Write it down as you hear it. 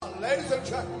Ladies and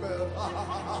gentlemen,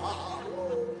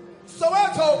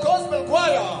 Soweto Gospel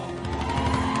Choir.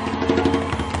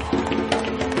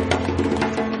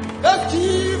 Let's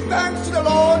give thanks to the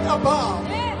Lord above,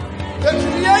 the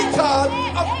creator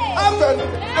of heaven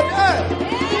and earth.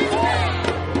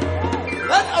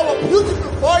 Let our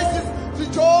beautiful voices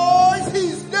rejoice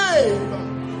his name.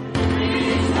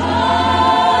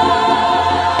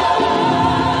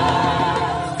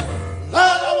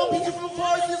 Let our beautiful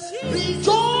voices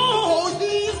rejoice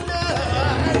his name.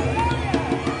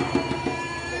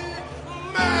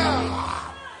 Man.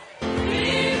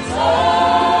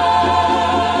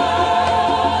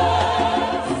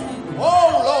 Oh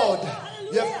Lord,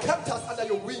 you have kept us under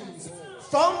your wings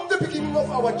from the beginning of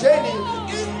our journey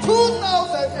in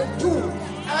 2002,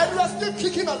 and we are still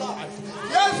kicking alive.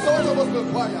 Yes, Soweto Gospel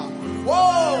Choir.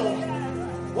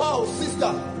 Wow,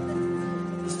 sister,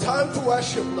 it's time to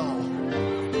worship now.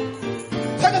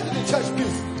 Take us to the church,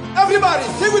 please. Everybody,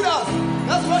 sing with us.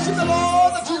 Let's worship the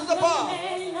Lord, the Jesus above.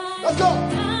 Let's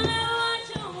go.